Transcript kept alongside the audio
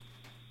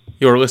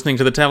You're listening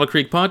to the Tattle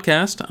Creek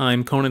Podcast.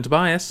 I'm Conan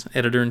Tobias,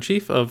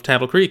 Editor-in-Chief of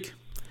Tattle Creek.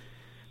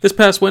 This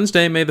past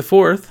Wednesday, May the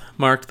 4th,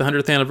 marked the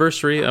 100th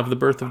anniversary of the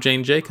birth of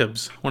Jane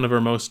Jacobs, one of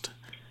our most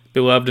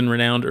beloved and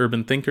renowned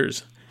urban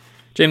thinkers.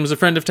 Jane was a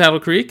friend of Tattle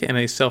Creek and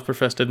a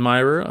self-professed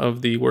admirer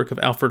of the work of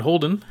Alfred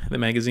Holden, the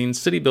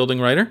magazine's city-building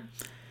writer.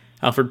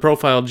 Alfred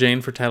profiled Jane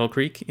for Tattle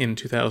Creek in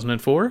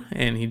 2004,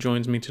 and he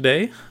joins me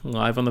today,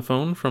 live on the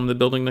phone from the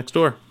building next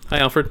door. Hi,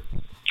 Alfred.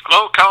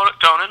 Hello,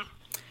 Conan.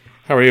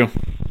 How are you?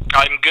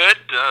 I'm good.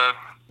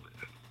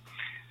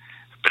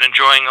 Been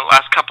enjoying the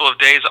last couple of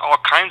days all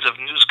kinds of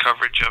news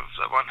coverage of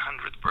the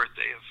 100th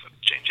birthday of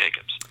Jane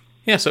Jacobs.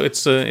 Yeah, so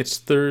it's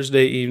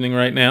Thursday evening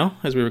right now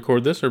as we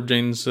record this. Or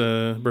Jane's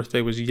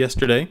birthday was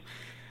yesterday.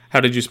 How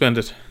did you spend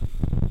it?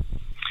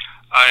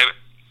 I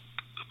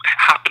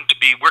happened to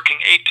be working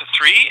 8 to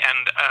 3,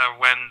 and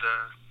when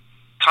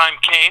the time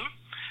came,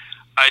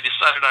 I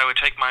decided I would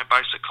take my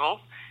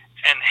bicycle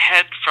and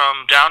head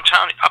from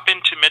downtown up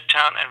into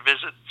Midtown and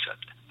visit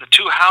the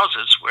two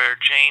houses where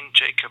Jane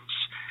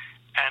Jacobs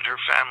and her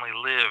family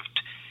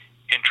lived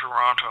in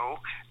Toronto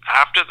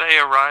after they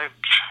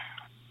arrived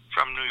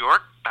from New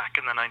York back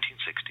in the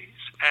 1960s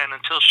and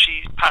until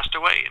she passed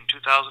away in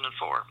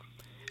 2004.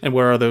 And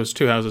where are those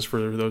two houses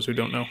for those who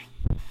don't know?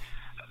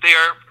 They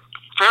are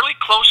fairly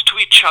close to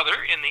each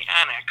other in the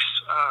annex,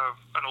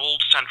 an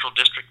old central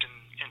district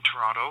in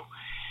Toronto.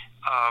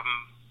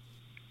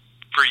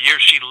 For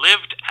years she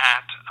lived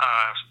at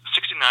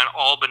 69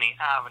 Albany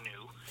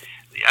Avenue.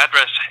 The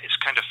address is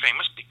kind of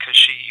famous because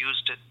she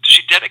used it. She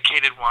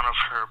dedicated one of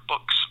her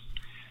books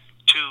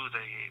to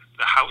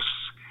the house,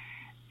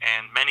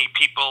 and many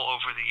people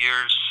over the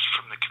years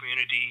from the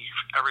community,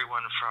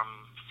 everyone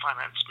from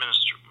Finance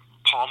Minister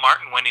Paul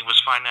Martin when he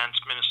was Finance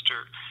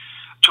Minister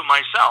to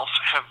myself,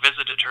 have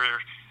visited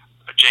her,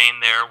 Jane,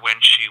 there when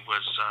she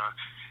was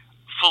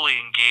fully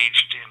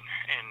engaged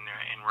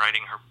in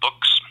writing her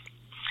books.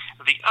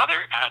 The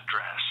other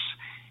address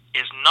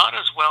is not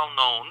as well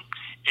known.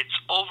 It's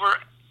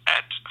over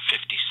at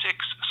 56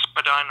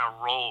 Spadina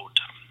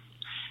Road.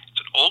 It's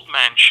an old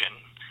mansion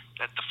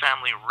that the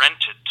family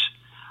rented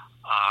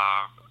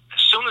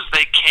as soon as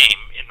they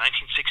came in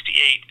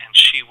 1968, and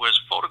she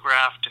was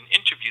photographed and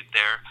interviewed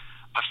there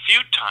a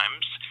few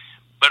times,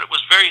 but it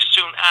was very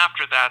soon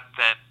after that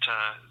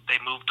they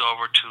moved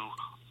over to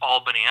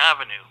Albany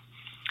Avenue.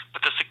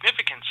 But the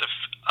significance of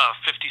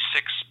 56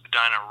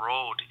 Spadina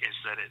Road is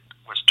that it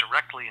was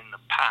directly in the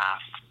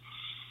path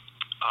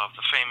of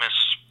the famous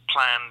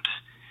planned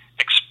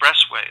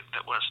expressway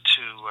that was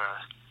to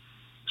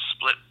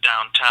split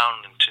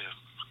downtown into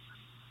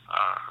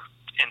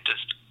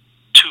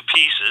two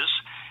pieces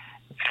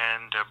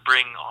and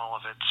bring all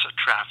of its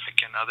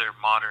traffic and other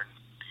modern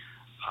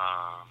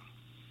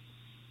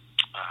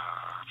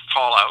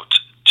fallout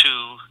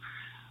to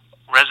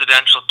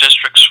residential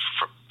districts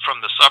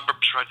from the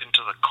suburbs right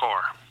into the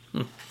core.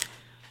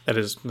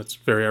 That's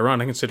very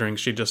ironic considering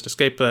she just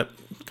escaped that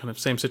kind of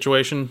same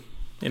situation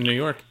in New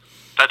York.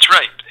 That's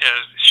right.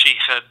 She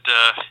had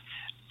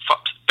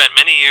spent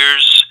many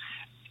years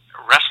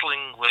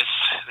wrestling with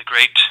the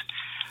great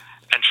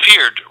and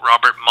feared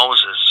Robert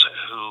Moses,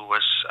 who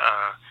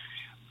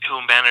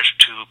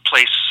managed to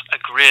place a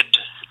grid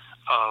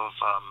of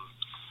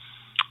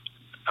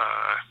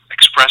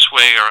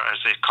expressway, or as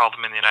they call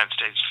them in the United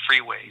States,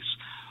 freeways,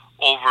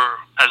 over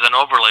as an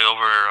overlay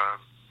over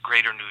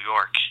greater New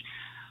York.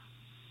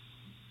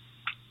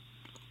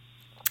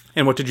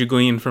 And what did you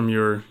glean from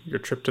your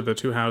trip to the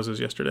two houses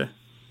yesterday?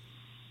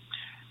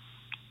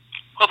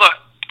 Well,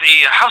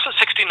 the house at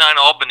 69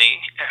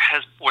 Albany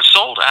was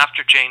sold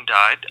after Jane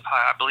died.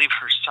 I believe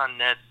her son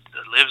Ned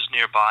lives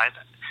nearby.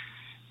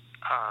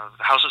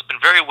 The house has been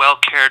very well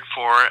cared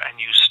for, and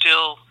you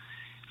still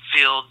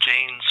feel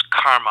Jane's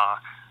karma.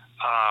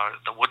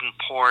 The wooden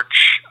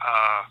porch,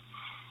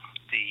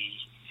 the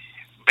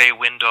bay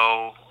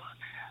window.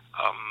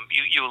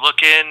 You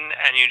look in,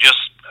 and you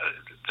just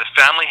the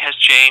family has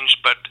changed,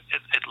 but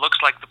it looks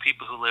like the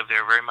people who live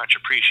there very much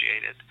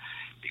appreciate it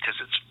because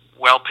it's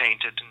well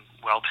painted and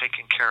well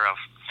taken care of.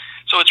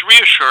 So it's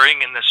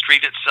reassuring, and the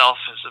street itself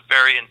is a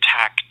very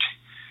intact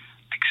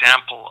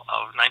example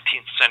of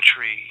 19th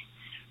century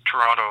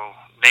Toronto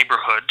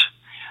neighborhood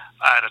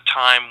at a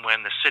time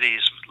when the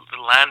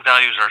land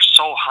values are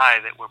so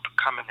high that we're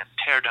becoming a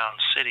tear-down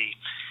city.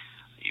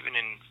 Even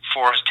in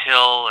Forest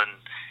Hill and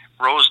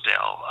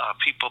Rosedale,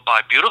 people buy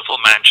beautiful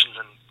mansions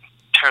and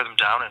tear them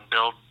down and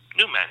build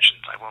new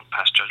mansions. I won't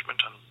pass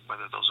judgment on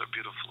whether those are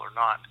beautiful or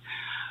not.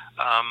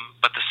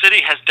 But the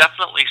city has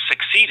definitely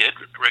succeeded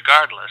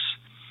regardless.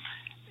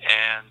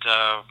 And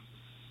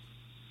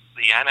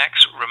the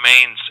annex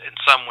remains in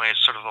some ways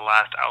sort of the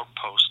last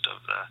outpost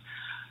of the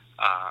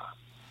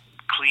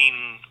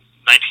clean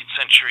 19th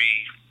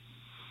century,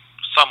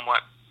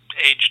 somewhat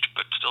aged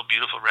but still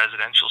beautiful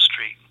residential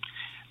street.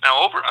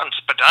 Now over on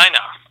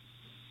Spadina,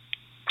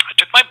 I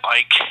took my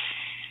bike,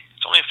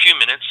 it's only a few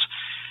minutes,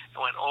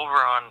 and went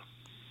over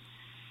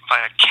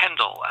via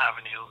Kendall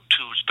Avenue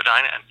to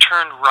Spadina and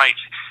turned right.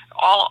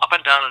 All up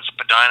and down in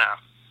Spadina,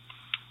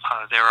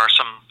 there are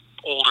some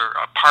older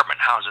apartment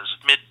houses,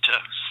 mid to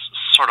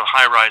sort of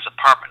high-rise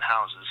apartment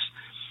houses.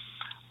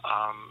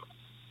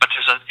 But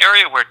there's an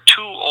area where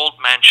two old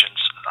mansions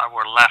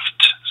were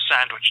left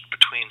sandwiched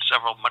between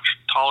several much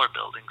taller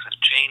buildings, and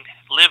Jane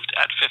lived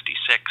at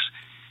 56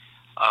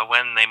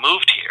 when they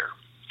moved here.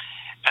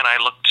 And I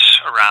looked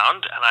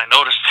around, and I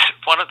noticed that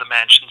one of the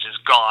mansions is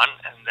gone,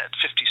 and that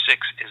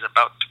 56 is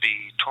about to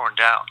be torn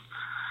down.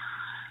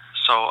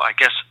 So I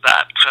guess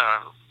that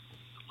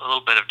a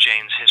little bit of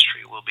Jane's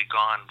history will be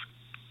gone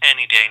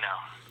any day now.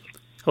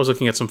 I was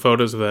looking at some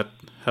photos of that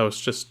house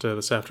just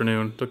this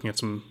afternoon, looking at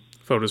some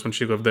photos when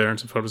she lived there and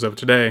some photos of it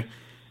today,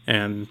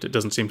 and it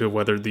doesn't seem to have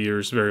weathered the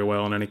years very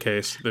well in any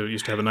case. They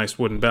used to have a nice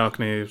wooden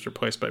balcony. It was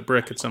replaced by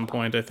brick at some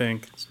point, I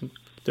think. It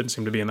didn't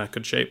seem to be in that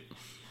good shape.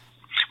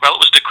 Well, it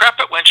was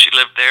decrepit when she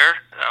lived there.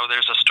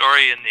 There's a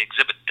story in the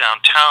exhibit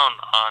downtown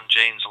on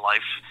Jane's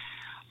life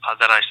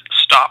that I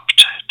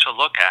stopped to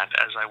look at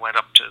as I went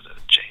up to the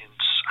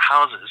Jane's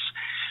houses,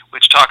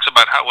 which talks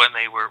about how when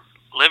they were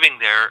living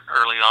there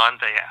early on,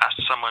 they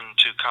asked someone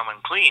to come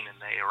and clean, and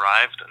they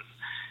arrived and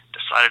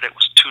decided it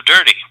was too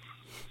dirty.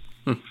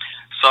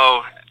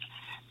 So,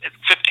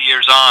 50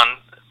 years on,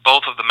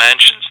 both of the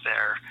mansions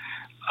there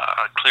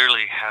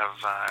clearly have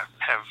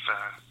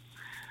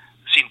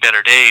seen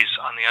better days.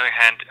 On the other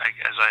hand,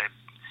 as I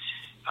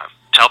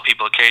tell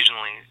people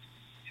occasionally,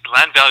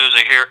 land values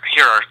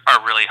here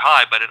are really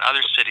high, but in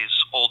other cities,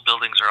 old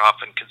buildings are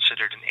often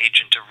considered an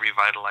agent of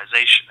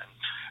revitalization, and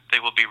they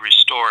will be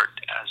restored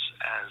as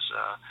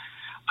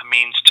a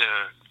means to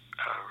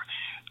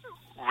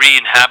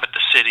re-inhabit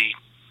the city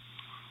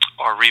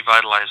or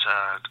revitalize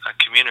a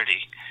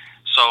community.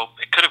 So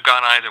it could have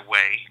gone either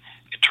way.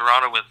 In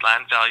Toronto, with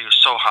land values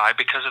so high,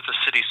 because of the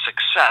city's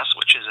success,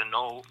 which is in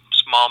no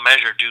small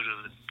measure due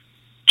to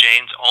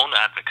Jane's own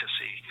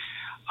advocacy,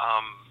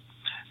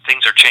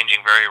 things are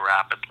changing very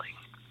rapidly.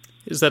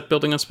 Is that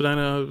building on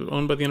Spadina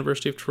owned by the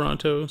University of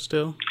Toronto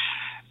still?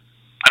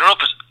 I don't know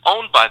if it's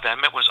owned by them.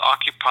 It was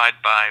occupied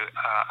by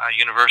a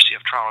University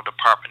of Toronto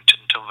department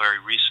until very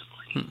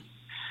recently.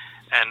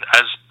 And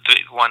as the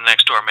one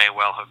next door may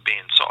well have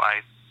been. So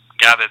I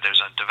gather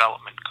there's a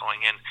development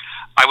going in.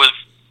 I was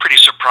pretty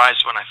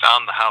surprised when I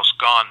found the house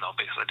gone, though,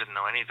 because I didn't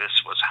know any of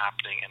this was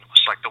happening. And it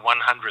was like the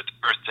 100th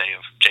birthday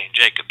of Jane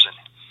Jacobs.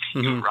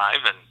 And you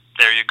arrive, and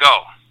there you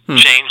go.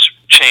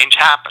 Change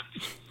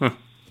happens.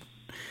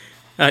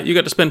 You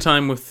got to spend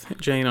time with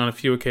Jane on a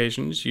few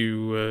occasions.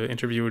 You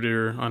interviewed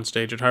her on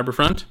stage at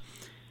Harbourfront,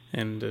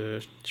 and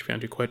she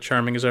found you quite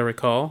charming, as I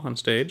recall, on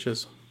stage,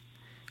 as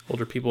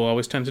older people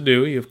always tend to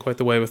do. You have quite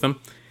the way with them.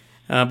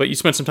 But you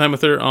spent some time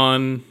with her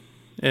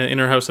in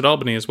her house at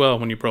Albany as well,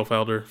 when you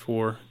profiled her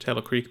for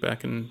Tattle Creek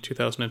back in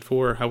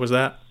 2004. How was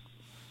that?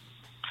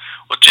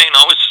 Well, Jane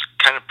always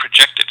kind of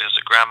projected as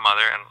a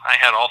grandmother, and I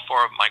had all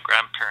four of my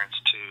grandparents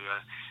to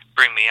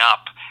bring me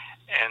up.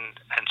 And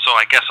so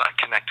I guess I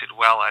connected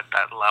well at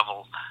that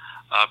level.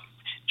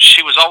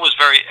 She was always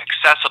very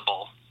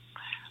accessible,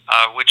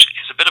 which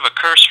is a bit of a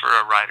curse for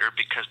a writer,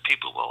 because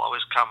people will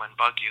always come and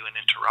bug you and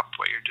interrupt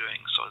what you're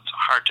doing. So it's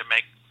hard to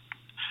make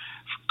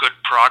good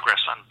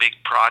progress on big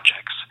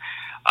projects.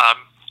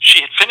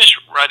 She had finished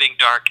writing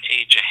Dark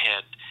Age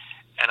Ahead,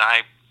 and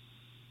I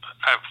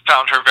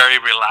found her very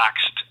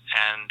relaxed,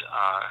 and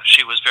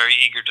she was very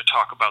eager to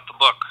talk about the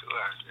book.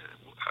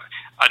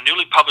 A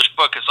newly published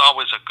book is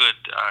always a good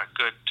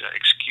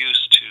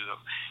excuse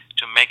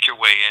to make your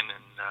way in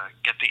and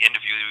get the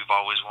interview you've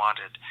always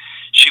wanted.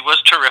 She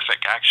was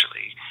terrific,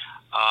 actually.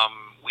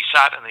 We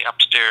sat in the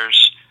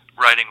upstairs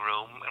writing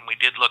room, and we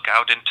did look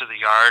out into the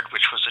yard,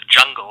 which was a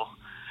jungle.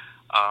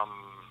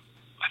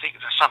 I think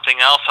there's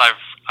something else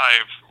I've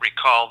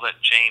recalled,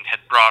 that Jane had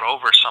brought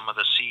over some of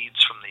the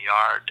seeds from the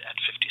yard at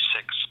 56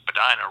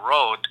 Spadina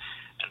Road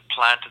and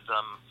planted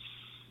them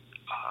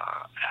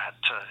at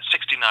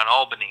 69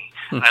 Albany.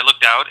 And I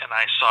looked out and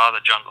I saw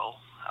the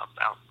jungle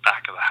out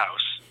back of the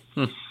house.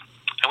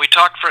 And we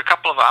talked for a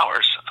couple of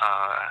hours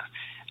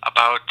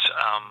about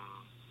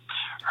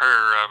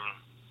her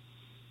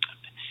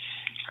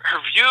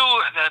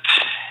view that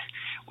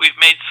we've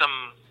made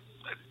some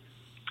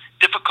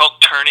difficult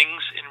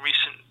turnings in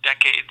recent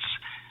decades.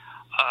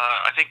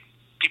 I think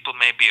people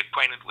may be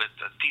acquainted with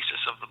the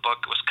thesis of the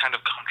book. It was kind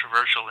of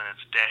controversial in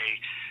its day.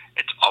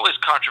 It's always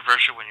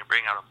controversial when you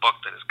bring out a book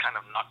that is kind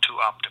of not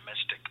too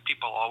optimistic.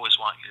 People always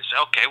want you to say,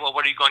 okay, well,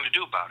 what are you going to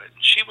do about it?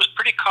 And she was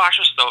pretty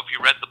cautious, though, if you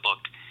read the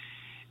book.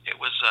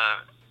 It was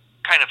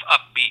kind of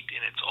upbeat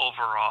in the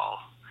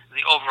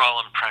overall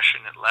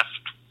impression it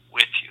left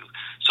with you.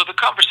 So the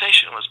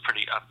conversation was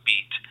pretty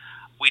upbeat.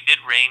 We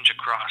did range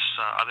across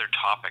other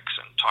topics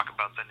and talk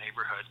about the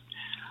neighborhood,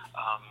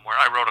 where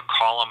I wrote a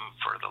column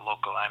for the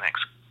local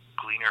Annex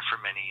Gleaner for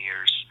many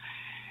years.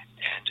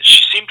 And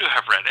she seemed to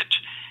have read it,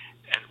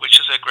 and which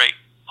is a great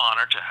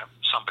honor to have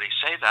somebody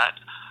say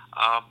that.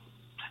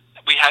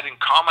 We had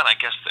in common, I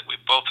guess, that we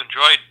both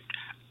enjoyed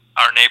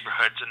our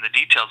neighborhoods and the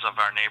details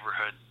of our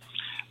neighborhood.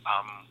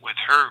 With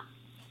her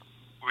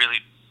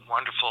really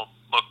wonderful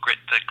book,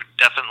 The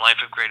Death and Life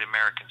of Great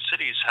American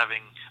Cities,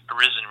 having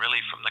arisen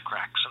really from the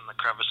cracks and the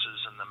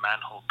crevices and the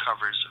manhole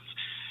covers of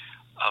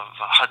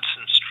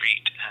Hudson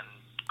Street and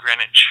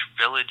Greenwich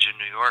Village in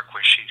New York,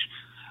 where she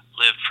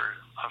lived for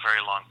a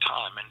very long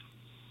time and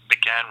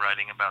began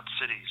writing about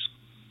cities.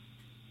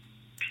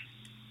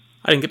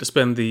 I didn't get to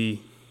spend the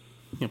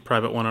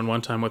private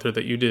one-on-one time with her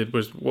that you did.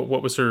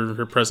 What was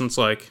her presence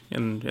like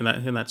in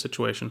that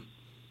situation?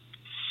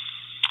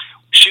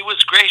 She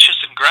was gracious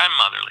and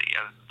grandmotherly.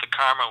 The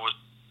Karma was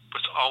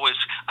always.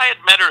 I had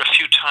met her a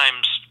few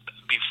times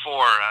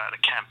before at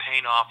a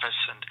campaign office,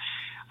 and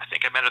I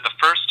think I met her the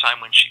first time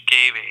when she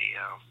gave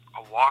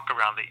a walk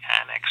around the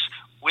annex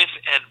with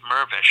Ed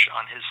Mirvish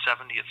on his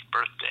 70th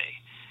birthday.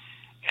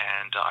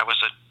 And I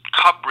was a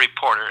cub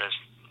reporter, as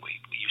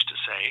we used to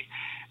say,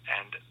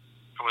 and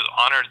I was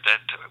honored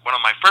that one of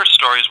my first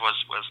stories was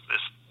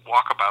this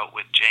walkabout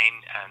with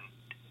Jane and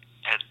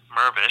Ed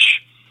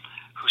Mirvish,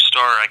 whose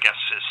store, I guess,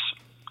 is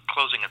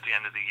closing at the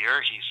end of the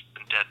year. He's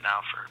been dead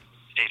now for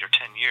 8 or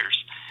 10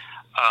 years.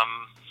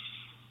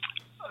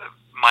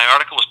 My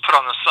article was put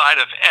on the side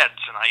of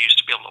Ed's, and I used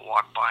to be able to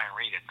walk by and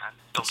read it. I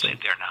don't see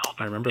it there now.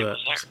 I remember that.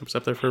 It was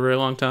up there for a very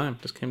long time.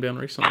 Just came down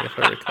recently, if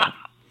I recall.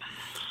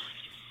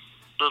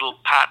 Little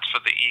pat for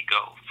the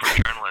ego for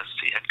journalists.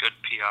 He had good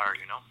PR,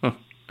 Huh.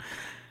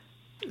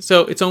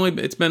 So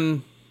it's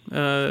been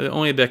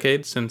only a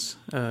decade since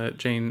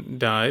Jane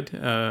died.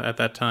 At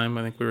that time,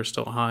 I think we were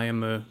still high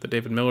in the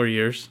David Miller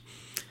years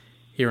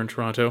here in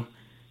Toronto.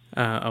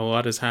 A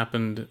lot has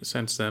happened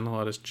since then. A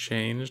lot has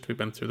changed. We've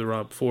been through the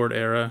Rob Ford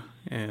era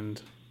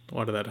and a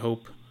lot of that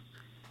hope.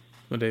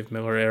 The Dave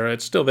Miller era.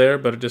 It's still there,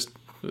 but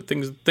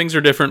things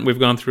are different. We've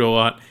gone through a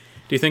lot.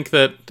 Do you think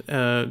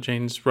that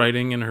Jane's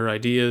writing and her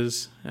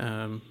ideas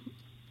are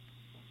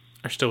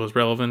still as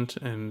relevant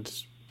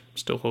and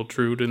still hold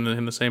true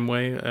in the same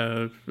way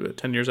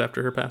 10 years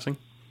after her passing?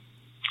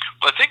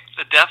 Well, I think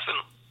the death and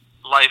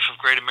life of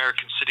Great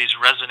American Cities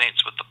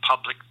resonates with the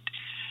public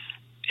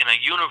in a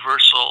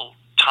universal,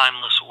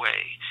 timeless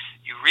way.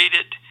 You read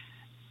it,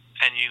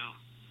 and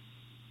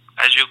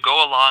as you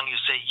go along, you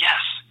say,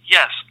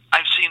 yes,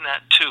 I've seen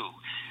that too.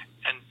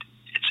 And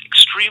it's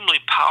extremely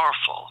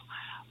powerful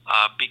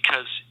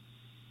because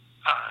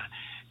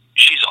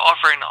she's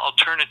offering an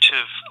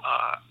alternative,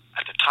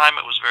 at the time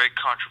it was very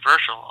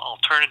controversial,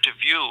 alternative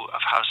view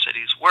of how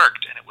cities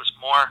worked, and it was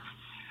more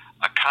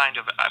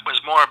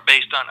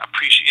based on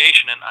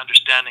appreciation and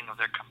understanding of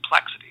their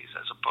complexities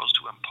as opposed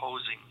to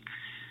imposing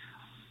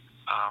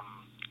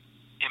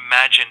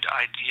imagined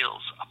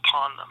ideals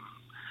upon them.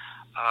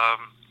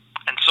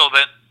 And so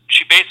that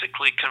she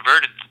basically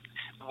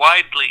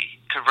widely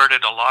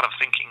converted a lot of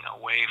thinking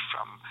away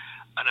from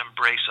an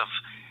embrace of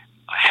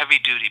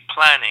heavy-duty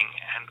planning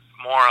and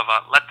more of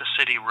a let the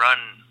city run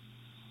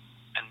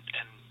and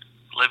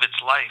live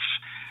its life.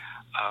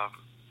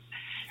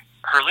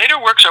 Her later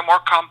works are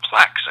more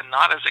complex and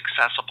not as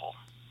accessible,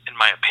 in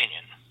my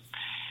opinion,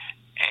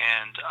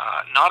 and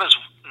not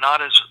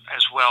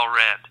as well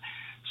read.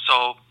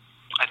 So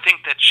I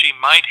think that she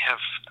might have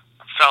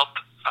felt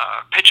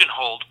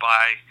pigeonholed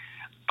by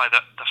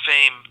the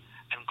fame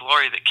and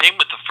glory that came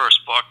with the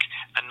first book,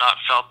 and not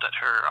felt that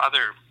her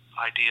other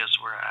ideas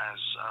were as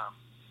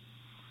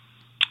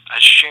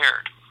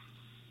shared.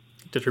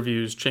 Did her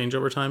views change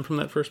over time from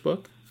that first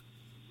book?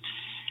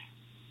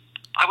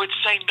 I would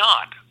say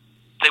not.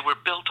 They were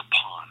built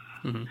upon.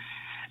 Mm-hmm.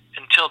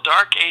 Until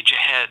Dark Age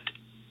Ahead,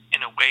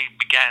 in a way,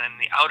 began in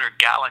the outer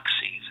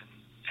galaxies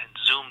and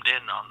zoomed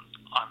in on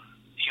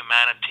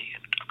humanity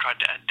and tried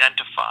to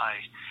identify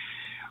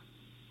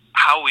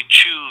how we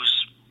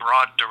choose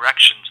broad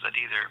directions that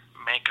either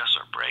make us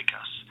or break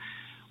us.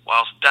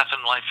 Whilst Death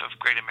and Life of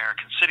Great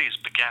American Cities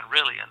began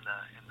really in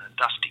the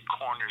dusty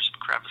corners and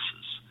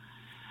crevices.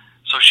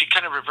 So she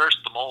kind of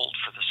reversed the mold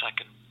for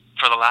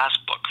the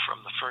last book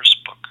from the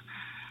first book.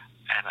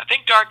 And I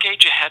think Dark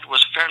Age Ahead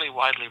was fairly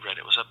widely read.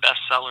 It was a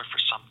bestseller for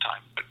some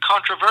time, but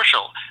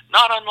controversial,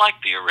 not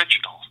unlike the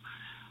original.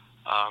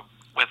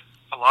 With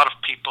a lot of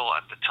people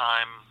at the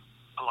time,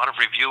 a lot of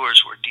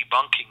reviewers were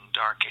debunking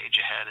Dark Age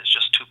Ahead as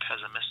just too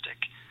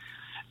pessimistic,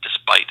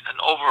 despite an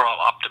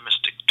overall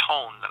optimistic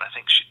tone that I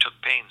think she took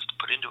pains to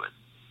put into it.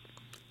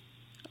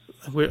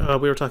 We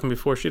were talking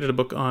before. She did a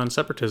book on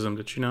separatism,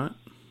 did she not?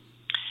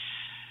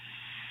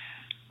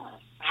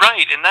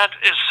 Right, and that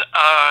is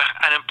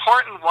an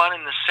important one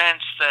in the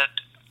sense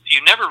that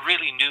you never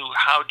really knew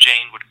how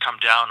Jane would come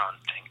down on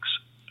things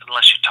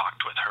unless you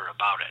talked with her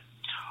about it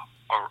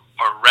or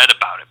read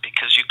about it,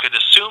 because you could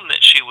assume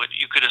that she would.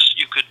 You could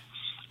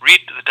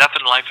read The Death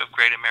and Life of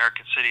Great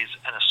American Cities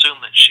and assume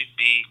that she'd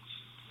be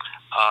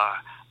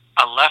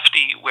a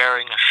lefty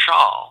wearing a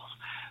shawl,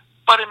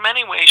 but in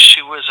many ways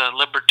she was a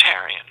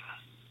libertarian,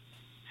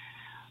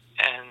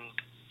 and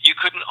you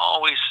couldn't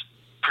always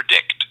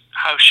predict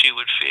how she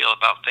would feel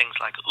about things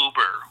like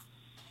Uber.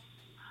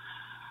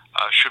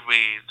 Should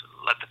we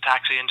let the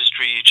taxi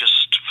industry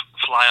just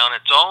fly on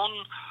its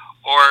own,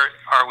 or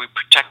are we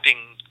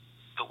protecting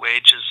the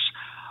wages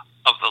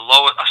of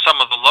some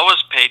of the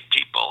lowest paid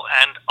people,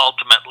 and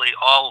ultimately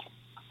all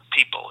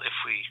people if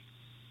we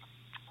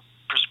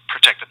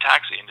protect the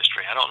taxi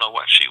industry? I don't know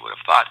what she would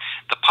have thought.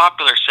 The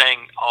popular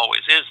saying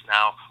always is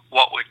now,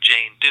 what would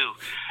Jane do?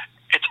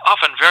 It's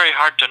often very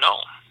hard to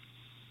know.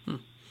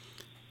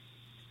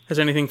 Has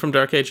anything from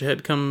Dark Age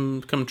Ahead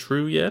come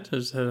true yet?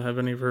 Have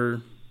any of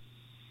her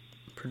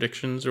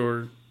predictions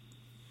or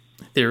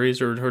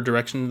theories or her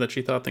direction that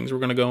she thought things were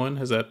going to go in,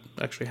 has that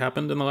actually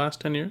happened in the last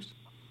 10 years?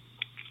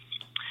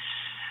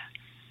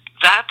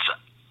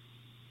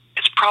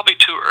 It's probably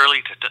too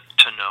early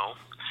to know.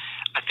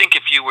 I think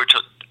if you were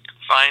to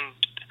find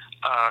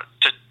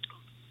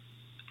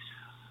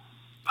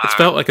it's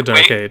felt like a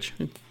dark age.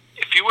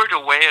 If you were to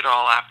weigh it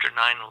all after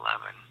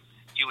 9/11,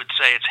 you would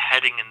say it's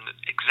heading in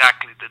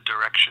exactly the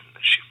direction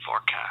that she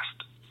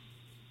forecast.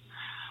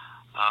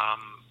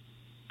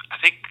 I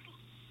think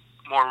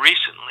more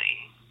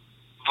recently,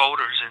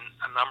 voters in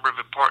a number of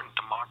important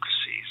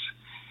democracies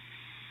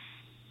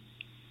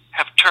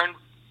have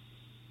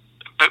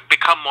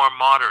become more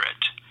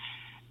moderate,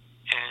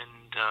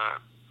 and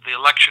the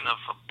election of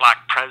a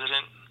black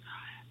president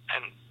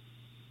and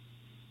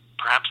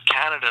perhaps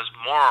Canada's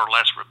more or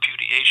less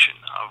repudiation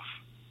of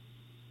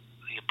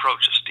the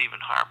approach of Stephen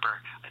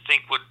Harper, I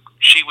think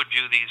she would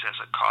view these as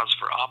a cause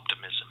for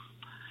optimism,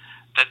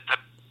 that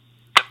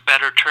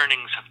better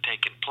turnings have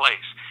taken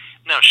place.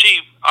 Now,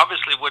 she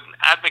obviously wouldn't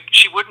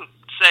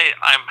say,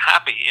 I'm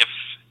happy if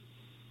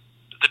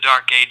the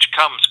dark age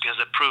comes because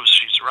it proves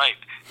she's right.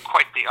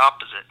 Quite the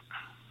opposite.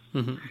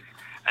 Mm-hmm.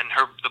 And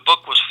the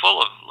book was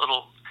full of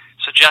little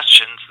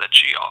suggestions that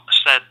she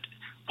said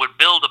would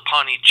build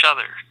upon each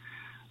other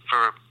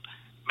for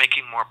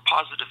making more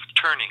positive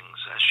turnings,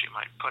 as she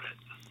might put it.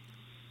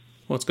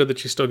 Well, it's good that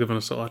she's still giving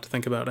us a lot to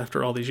think about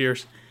after all these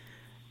years.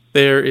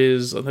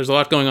 There's a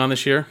lot going on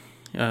this year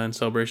in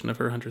celebration of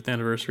her 100th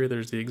anniversary.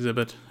 There's the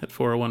exhibit at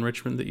 401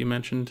 Richmond that you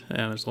mentioned,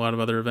 and there's a lot of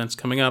other events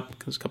coming up.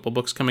 There's a couple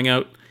books coming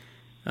out.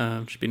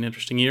 Should be an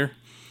interesting year.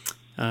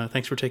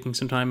 Thanks for taking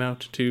some time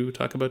out to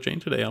talk about Jane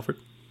today, Alfred.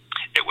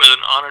 It was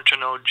an honor to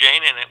know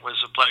Jane, and it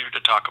was a pleasure to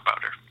talk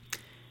about her.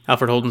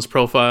 Alfred Holden's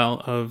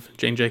profile of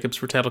Jane Jacobs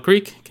for Tattle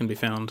Creek can be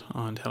found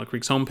on Tattle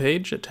Creek's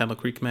homepage at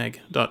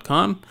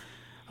tattlecreekmag.com,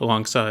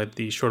 alongside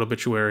the short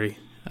obituary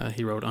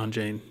he wrote on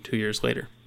Jane 2 years later.